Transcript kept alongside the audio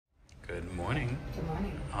morning. Good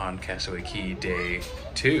morning. On Castaway Cay day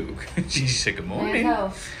 2. She said good morning.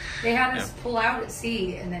 They had us pull out at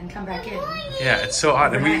sea and then come back in. Yeah, it's so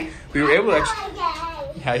odd. And we were able to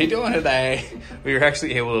actually... How you doing today? We were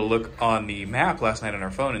actually able to look on the map last night on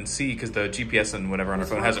our phone and see, because the GPS and whatever on our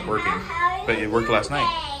phone hasn't working, but it worked last night.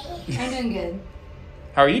 I'm doing good.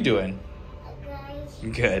 How are you doing?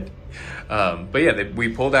 Good. But yeah, we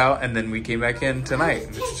pulled out and then we came back in tonight.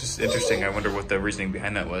 It's just interesting. I wonder what the reasoning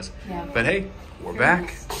behind that was. Yeah. But hey, we're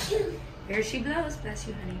back. There she blows. Bless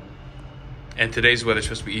you, honey. And today's weather's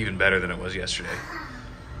supposed to be even better than it was yesterday.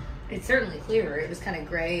 It's certainly clearer. It was kind of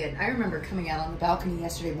gray, and I remember coming out on the balcony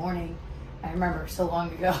yesterday morning. I remember so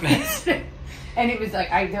long ago. And it was like,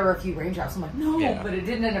 there were a few raindrops. I'm like, no, but it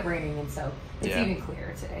didn't end up raining, and so it's even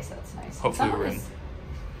clearer today, so that's nice. Hopefully we're in.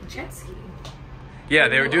 Jet ski. Yeah,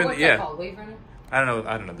 they were doing, what's that called? Wave runner? I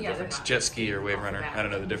don't know the difference. Jet ski or wave runner. I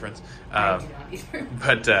don't know the difference. I do not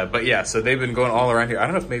either. But yeah, so they've been going all around here. I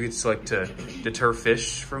don't know if maybe it's like to deter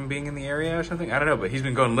fish from being in the area or something. I don't know, but he's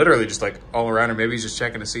been going literally just like all around, or maybe he's just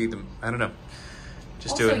checking to see them. I don't know.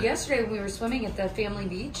 Just also, doing. Yesterday when we were swimming at the family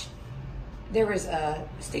beach, there was a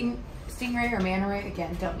stingray or manta ray.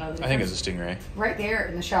 Again, don't know. I think it's a stingray. Right there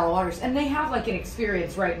in the shallow waters, and they have like an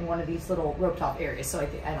experience right in one of these little rope top areas. So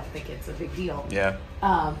I don't think it's a big deal. Yeah.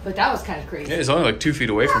 But that was kind of crazy. Yeah, it's only like 2 feet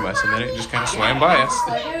away from us, and then it just kind of swam by us.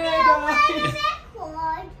 Like, hey,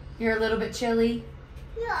 you're a little bit chilly.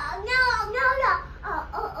 No.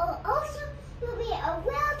 Ocean will be a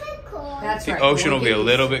little bit cold. That's right. The ocean will be a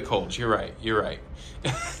little bit cold. You're right.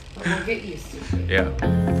 But we'll get used to it. Yeah.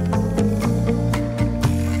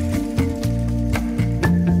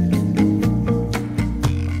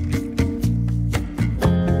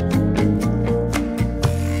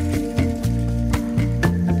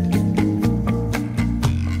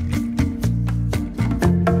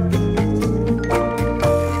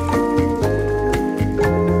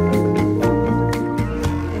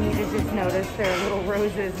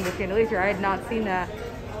 I had not seen that.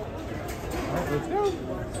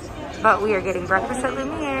 But we are getting breakfast at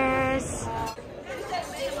Lumiere's.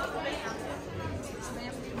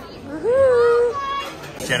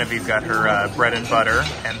 Woohoo! Genevieve got her bread and butter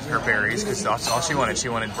and her berries, because that's all she wanted. She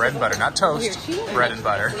wanted bread and butter, not toast, bread and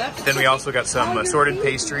butter. Then we also got some assorted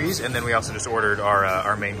pastries, and then we also just ordered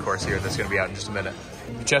our main course here that's going to be out in just a minute.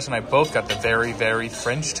 Jess and I both got the very, very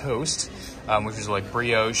French toast, which is like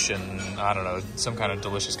brioche and, I don't know, some kind of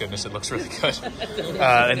delicious goodness. It looks really good.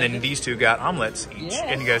 And then these two got omelets each. Yes.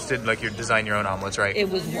 And you guys did like design your own omelets, right? It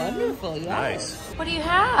was wonderful, yeah. Nice. What do you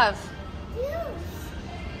have?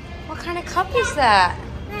 What kind of cup is that?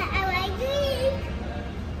 I like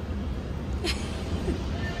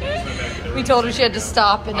green. We told her she had to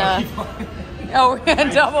stop and we're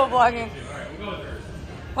double vlogging.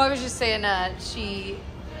 Well, I was just saying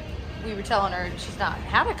we were telling her she's not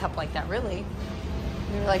had a cup like that, really.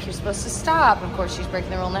 We were like, you're supposed to stop. Of course, she's breaking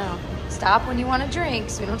the rule now. Stop when you want to drink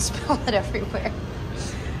so we don't spill it everywhere.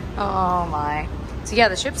 Oh, my. So, yeah,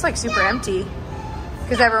 the ship's, like, super empty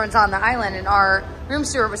because everyone's on the island, and our room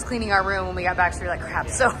steward was cleaning our room when we got back, so we were like, crap.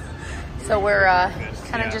 So we're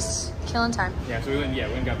kind of just killing time. Yeah, so we went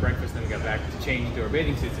and got breakfast, then we got back to change into our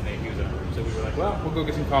bathing suits, and he was in our room. So we were like, well, we'll go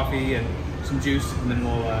get some coffee and some juice, and then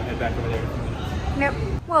we'll head back over there. Yep.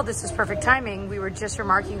 Well, this is perfect timing. We were just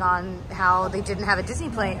remarking on how they didn't have a Disney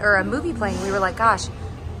play or a movie playing. We were like, gosh,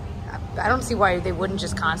 I don't see why they wouldn't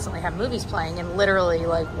just constantly have movies playing. And literally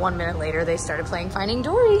like 1 minute later, they started playing Finding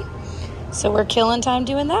Dory. So we're killing time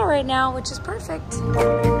doing that right now, which is perfect.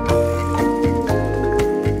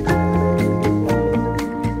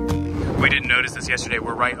 We didn't notice this yesterday.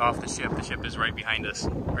 We're right off the ship. The ship is right behind us,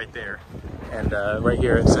 right there. And right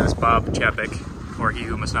here it says Bob Chapek, or he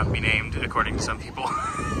who must not be named, according to some people.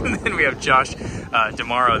 And then we have Josh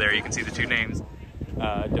DeMauro there. You can see the two names,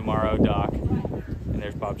 DeMauro, Doc, and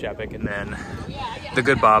there's Bob Chapek, and then the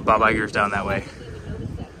good Bob Iger's down that way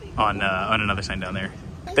on another sign down there.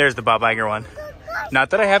 There's the Bob Iger one.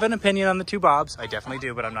 Not that I have an opinion on the two Bobs. I definitely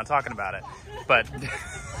do, but I'm not talking about it. But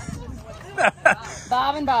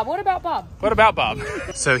Bob and Bob. What about Bob? What about Bob?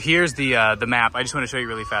 So here's the map. I just want to show you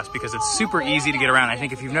really fast because it's super easy to get around. I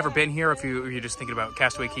think if you've never been here, if you're just thinking about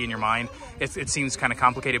Castaway Cay in your mind, it seems kind of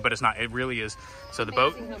complicated, but it's not. It really is. So the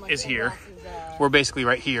boat is here. We're basically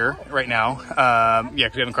right here, right now. Yeah,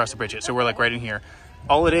 because we haven't crossed the bridge yet. So we're like right in here.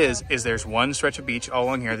 All it is there's one stretch of beach all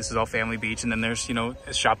along here. This is all family beach. And then there's, you know,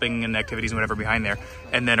 shopping and activities and whatever behind there.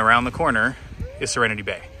 And then around the corner is Serenity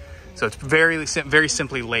Bay. So it's very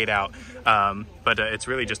simply laid out. But it's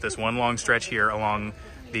really just this one long stretch here along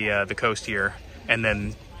the coast here. And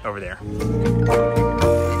then over there.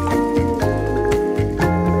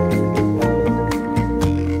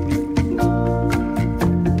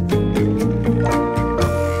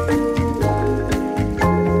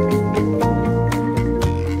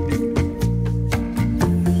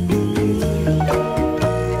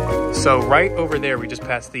 right over there, we just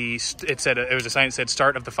passed the, it was a sign that said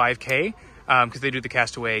start of the 5K, because they do the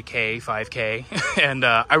Castaway Cay 5K. And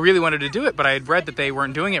I really wanted to do it, but I had read that they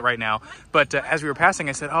weren't doing it right now. But as we were passing,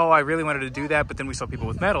 I said, oh, I really wanted to do that. But then we saw people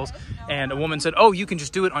with medals, and a woman said, oh, you can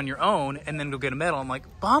just do it on your own and then go get a medal. I'm like,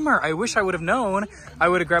 bummer. I wish I would have known. I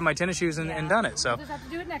would have grabbed my tennis shoes and done it. So We'll just have to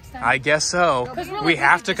do it next time. I guess so. Really, we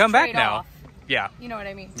have to come back trade now. off. Yeah. You know what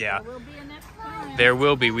I mean? Yeah. There will be a next time. There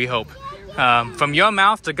will be, we hope. From your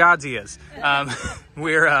mouth to God's ears.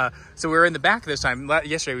 So we're in the back this time.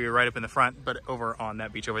 Yesterday we were right up in the front, but over on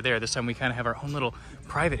that beach over there. This time we kind of have our own little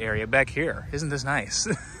private area back here. Isn't this nice?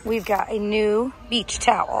 We've got a new beach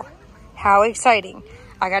towel. How exciting.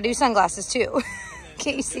 I got new sunglasses too.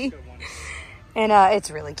 Casey. And it's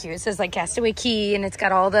really cute. It says like Castaway Cay, and it's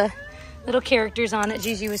got all the little characters on it.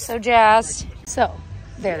 Gigi was so jazzed. So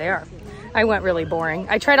there they are. I went really boring.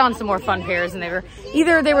 I tried on some more fun pairs, and they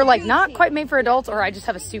were like not quite made for adults, or I just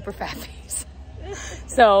have a super fat face.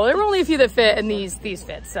 So there were only a few that fit, and these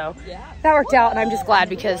fit. So that worked out, and I'm just glad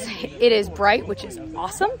because it is bright, which is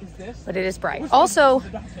awesome, but it is bright. Also,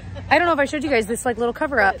 I don't know if I showed you guys this like little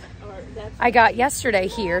cover up I got yesterday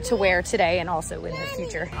here to wear today and also in the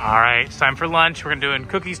future. All right, it's time for lunch. We're gonna do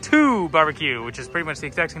Cookies 2 barbecue, which is pretty much the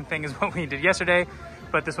exact same thing as what we did yesterday,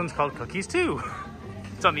 but this one's called Cookies 2.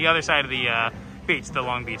 It's on the other side of the beach, the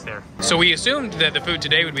long beach there. So we assumed that the food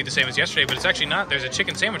today would be the same as yesterday, but it's actually not. There's a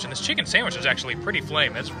chicken sandwich, and this chicken sandwich is actually pretty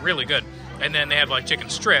flame. It's really good. And then they have like chicken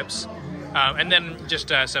strips, and then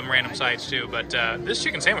just some random sides too. But this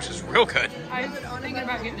chicken sandwich is real good. I was thinking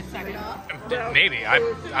about getting a second. Maybe.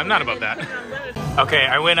 I'm not above that. Okay,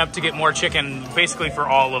 I went up to get more chicken basically for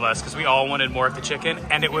all of us because we all wanted more of the chicken,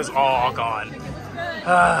 and it was all gone.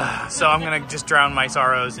 So I'm gonna just drown my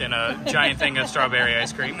sorrows in a giant thing of strawberry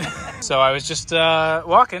ice cream. So I was just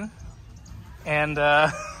walking, and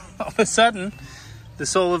all of a sudden the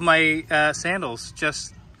sole of my sandals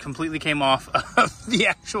just completely came off of the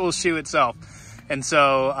actual shoe itself, and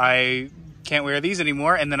so I can't wear these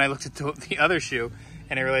anymore. And then I looked at the other shoe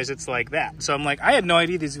and I realized it's like that. So I'm like, I had no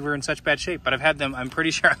idea these were in such bad shape, but I've had them. I'm pretty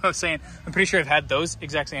sure I've had those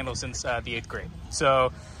exact sandals since the 8th grade.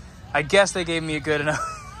 So I guess they gave me a good enough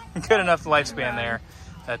lifespan there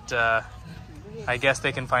that I guess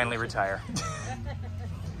they can finally retire.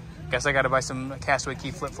 Guess I got to buy some Castaway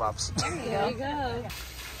Cay flip-flops. There you go.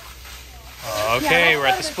 Okay, we're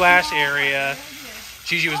at the splash area.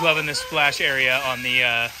 Gigi was loving this splash area on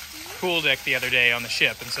the pool deck the other day on the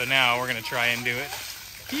ship, and so now we're gonna try and do it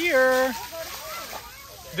here.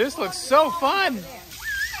 This looks so fun.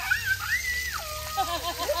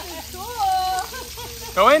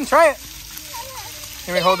 Go in, try it.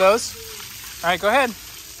 Can we hold those? All right, go ahead.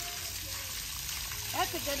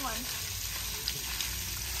 That's a good one.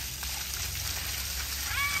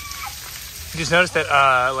 You just noticed that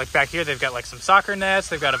like back here they've got like some soccer nets,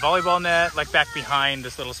 they've got a volleyball net like back behind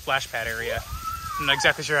this little splash pad area. I'm not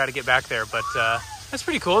exactly sure how to get back there, but that's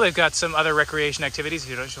pretty cool. They've got some other recreation activities if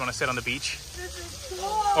you don't just want to sit on the beach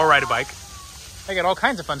or ride a bike. They got all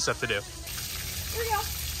kinds of fun stuff to do. Here we go.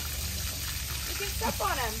 You can step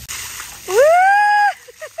on him. Woo!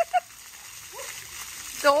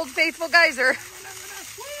 The old faithful geyser.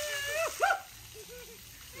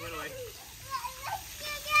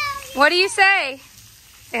 What do you say?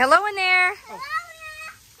 Say hello in there. Hello.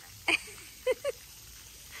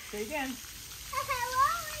 Say again. Hello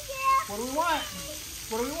again. What do we want?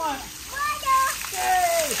 What do we want?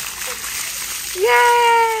 Yay!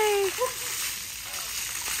 Yay!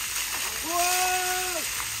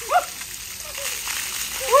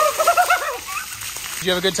 Did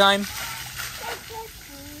you have a good time?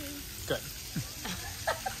 Good.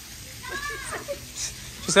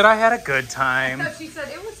 She said I had a good time. She said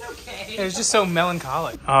it was okay. It was just so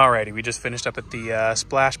melancholic. Alrighty, we just finished up at the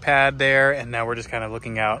splash pad there, and now we're just kind of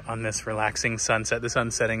looking out on this relaxing sunset. The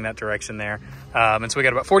sun's setting that direction there. And so we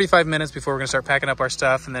got about 45 minutes before we're gonna start packing up our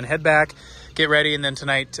stuff and then head back, get ready, and then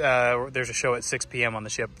tonight there's a show at 6 p.m. on the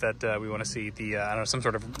ship that we want to see the, I don't know, some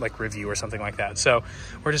sort of like review or something like that. So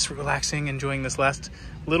we're just relaxing, enjoying this last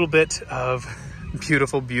little bit of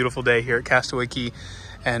beautiful, beautiful day here at Castaway Cay.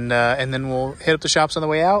 And then we'll hit up the shops on the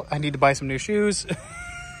way out. I need to buy some new shoes.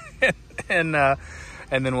 and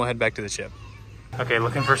then we'll head back to the ship. Okay,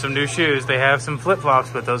 looking for some new shoes. They have some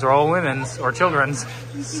flip-flops, but those are all women's or children's.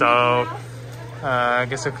 So I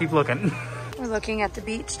guess I'll keep looking. We're looking at the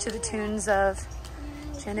beach to the tunes of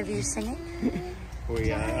Genevieve singing. I was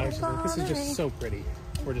just like, this is just so pretty.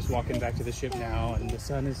 We're just walking back to the ship now, and the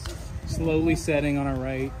sun is slowly setting on our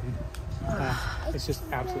right. It's just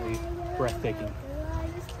absolutely breathtaking.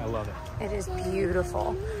 I love it. It is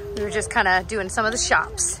beautiful. We were just kind of doing some of the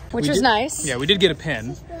shops, which was nice. Yeah, we did get a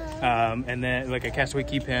pen. and then like a Castaway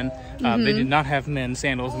Cay pin. They did not have men's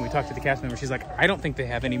sandals, and we talked to the cast member. She's like, I don't think they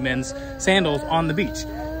have any men's sandals on the beach.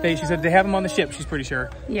 She said they have them on the ship, she's pretty sure,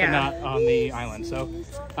 but not on the island. So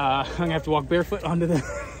I'm gonna have to walk barefoot onto the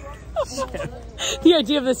ship. The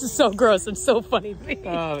idea of this is so gross and so funny to me.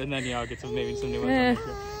 And then I'll get maybe some new ones.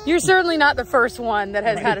 You're certainly not the first one that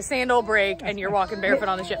has had a sandal break and you're walking barefoot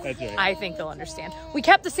on the ship. That's right. I think they'll understand. We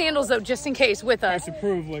kept the sandals though, just in case, with us. To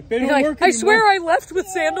prove like they don't Like, work I swear anymore. I left with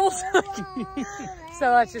sandals.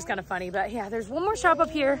 So that's just kind of funny. But yeah, there's one more shop up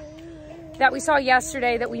here that we saw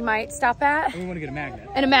yesterday that we might stop at. We want to get a magnet.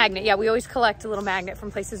 And a magnet. Yeah, we always collect a little magnet from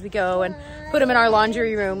places we go and put them in our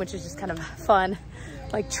laundry room, which is just kind of fun,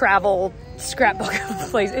 like travel scrapbook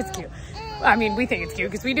place. It's cute. I mean, we think it's cute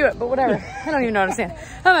because we do it, but whatever. I don't even know what I'm saying.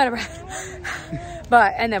 I'm out of breath.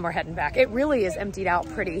 But, and then we're heading back. It really is emptied out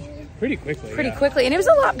pretty quickly. And it was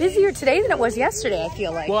a lot busier today than it was yesterday, I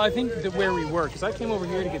feel like. Well, I think that where we were, because I came over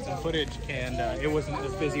here to get some footage, and it wasn't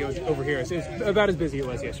as busy over here. So it was about as busy as it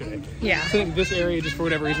was yesterday. Yeah. So I think this area, just for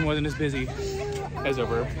whatever reason, wasn't as busy as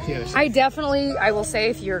over the other side. I will say,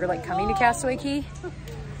 if you're like coming to Castaway Cay,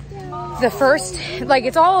 the first, like,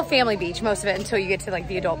 it's all a family beach, most of it, until you get to like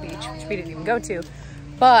the adult beach, which we didn't even go to.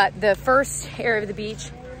 But the first area of the beach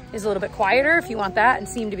is a little bit quieter if you want that and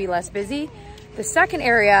seem to be less busy. The second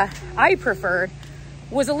area I preferred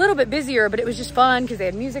was a little bit busier, but it was just fun because they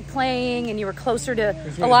had music playing and you were closer to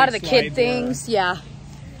a lot of the kid things. Yeah.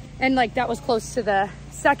 And like that was close to the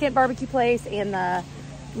second barbecue place and the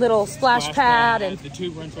little splash pad and the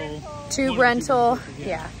tube rental.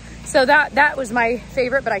 Yeah. So that was my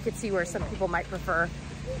favorite, but I could see where some people might prefer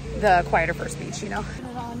the quieter first beach, you know.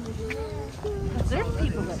 There's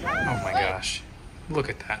people that Oh my gosh. Look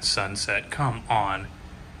at that sunset. Come on.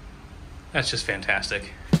 That's just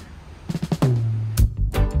fantastic.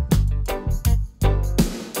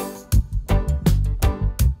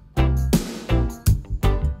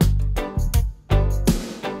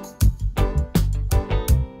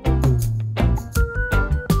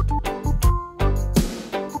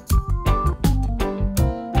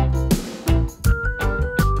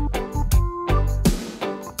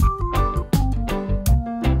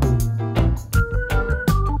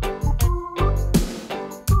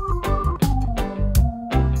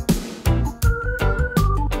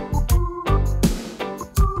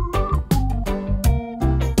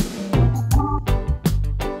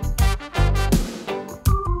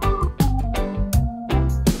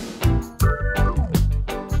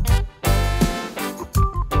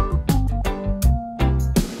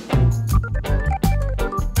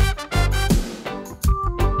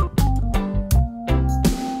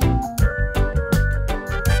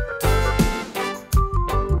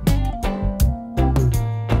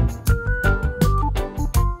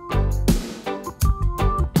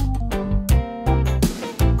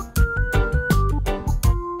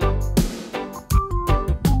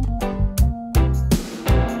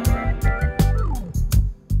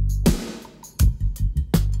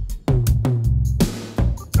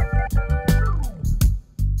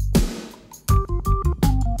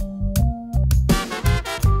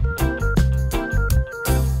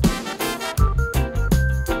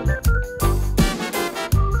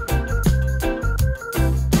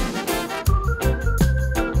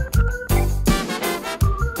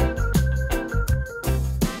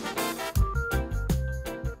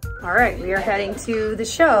 All right, we are heading to the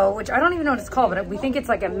show, which I don't even know what it's called, but we think it's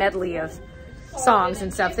like a medley of songs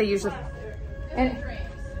and stuff. They usually, and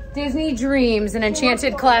Disney Dreams, an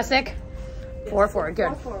Enchanted classic. 4-4,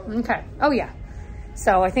 good. Okay. Oh yeah.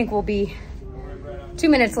 So I think we'll be 2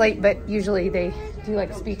 minutes late, but usually they do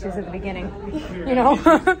like speeches at the beginning, you know.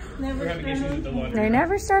 They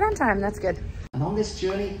never start on time. That's good. And on this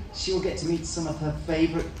journey, she'll get to meet some of her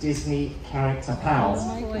favorite Disney character pals.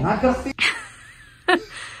 And I've got a feeling.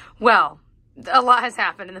 Well, a lot has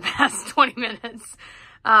happened in the past 20 minutes,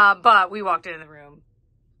 but we walked into the room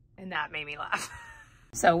and that made me laugh.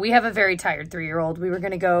 So we have a very tired 3-year-old. We were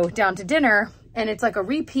going to go down to dinner and it's like a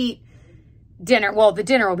repeat dinner. Well, the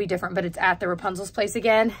dinner will be different, but it's at the Rapunzel's place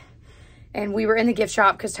again. And we were in the gift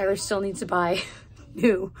shop because Tyler still needs to buy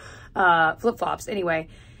new flip-flops. Anyway,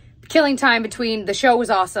 killing time between, the show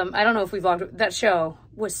was awesome. I don't know if we vlogged, that show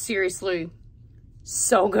was seriously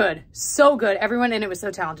so good. So good. Everyone in it was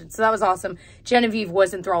so talented. So that was awesome. Genevieve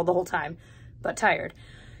was enthralled the whole time, but tired.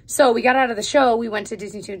 So we got out of the show. We went to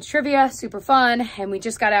Disney Tunes Trivia, super fun. And we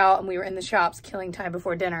just got out and we were in the shops killing time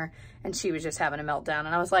before dinner. And she was just having a meltdown. And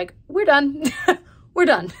I was like, we're done. We're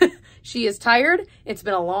done. She is tired. It's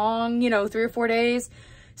been a long, 3 or 4 days.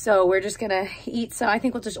 So we're just going to eat some. I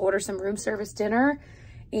think we'll just order some room service dinner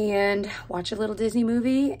and watch a little Disney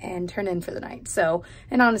movie and turn in for the night. So,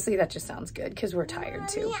 and honestly, that just sounds good because we're tired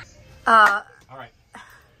too. All right.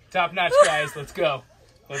 Top notch, guys. Let's go.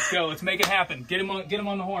 Let's go. Let's make it happen. Get him on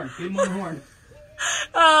the horn. Get him on the horn.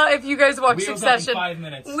 If you guys watch Wheels Succession. up in 5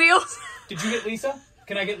 minutes. Wheels. Did you get Lisa?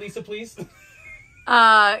 Can I get Lisa, please?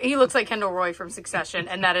 He looks like Kendall Roy from Succession,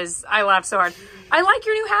 and that is, I laughed so hard. I like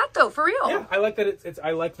your new hat though, for real. Yeah, I like that it's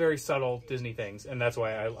I like very subtle Disney things, and that's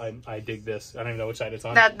why I dig this. I don't even know which side it's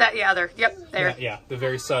on. There. The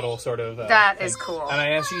very subtle sort of. That thing. is cool. And I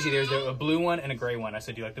asked Gigi, there's a blue one and a gray one. I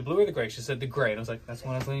said, do you like the blue or the gray? She said the gray. And I was like, that's the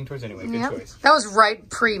one I was leaning towards anyway. Good choice. That was right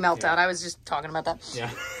pre-meltdown. I was just talking about that. Yeah.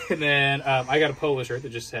 And then I got a polo shirt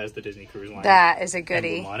that just has the Disney Cruise Line. That is a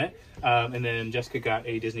goodie. On it. And then Jessica got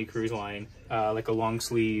a Disney Cruise Line, like a long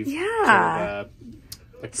sleeve. Yeah. Sort of,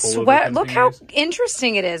 like Sweat. Look how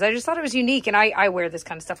interesting it is. I just thought it was unique, and I wear this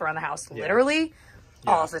kind of stuff around the house literally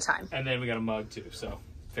all the time. And then we got a mug too, so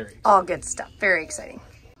very exciting. All good stuff. Very exciting.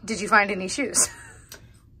 Did you find any shoes?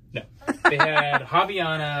 No. They had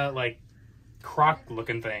Javiana, like, croc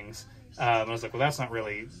looking things. I was like, well, that's not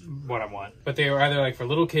really what I want. But they were either like for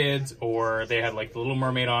little kids, or they had like the Little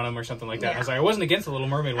Mermaid on them or something like that. Yeah. I was like, I wasn't against the Little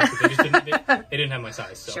Mermaid ones, but they just didn't, they didn't have my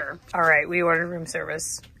size. So. Sure. All right, we ordered room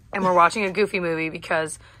service, and we're watching a Goofy movie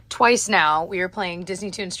because twice now we were playing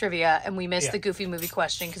Disney Tunes Trivia, and we missed the Goofy movie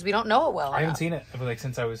question because we don't know it well I haven't seen it like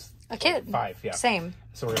since I was a kid. 5. Yeah. Same.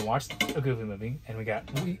 So we're gonna watch a Goofy movie, and we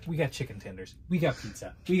got chicken tenders, we got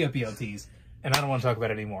pizza, we got BLTs, and I don't want to talk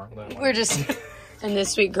about it anymore. We're just. And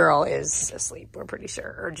this sweet girl is asleep, we're pretty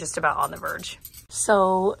sure, or just about on the verge.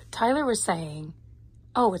 So Tyler was saying,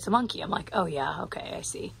 oh, it's a monkey. I'm like, oh yeah, okay, I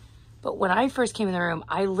see. But when I first came in the room,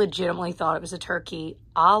 I legitimately thought it was a turkey,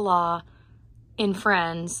 a la in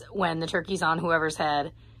Friends, when the turkey's on whoever's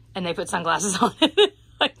head and they put sunglasses on it.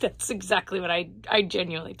 Like, that's exactly what I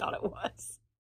genuinely thought it was.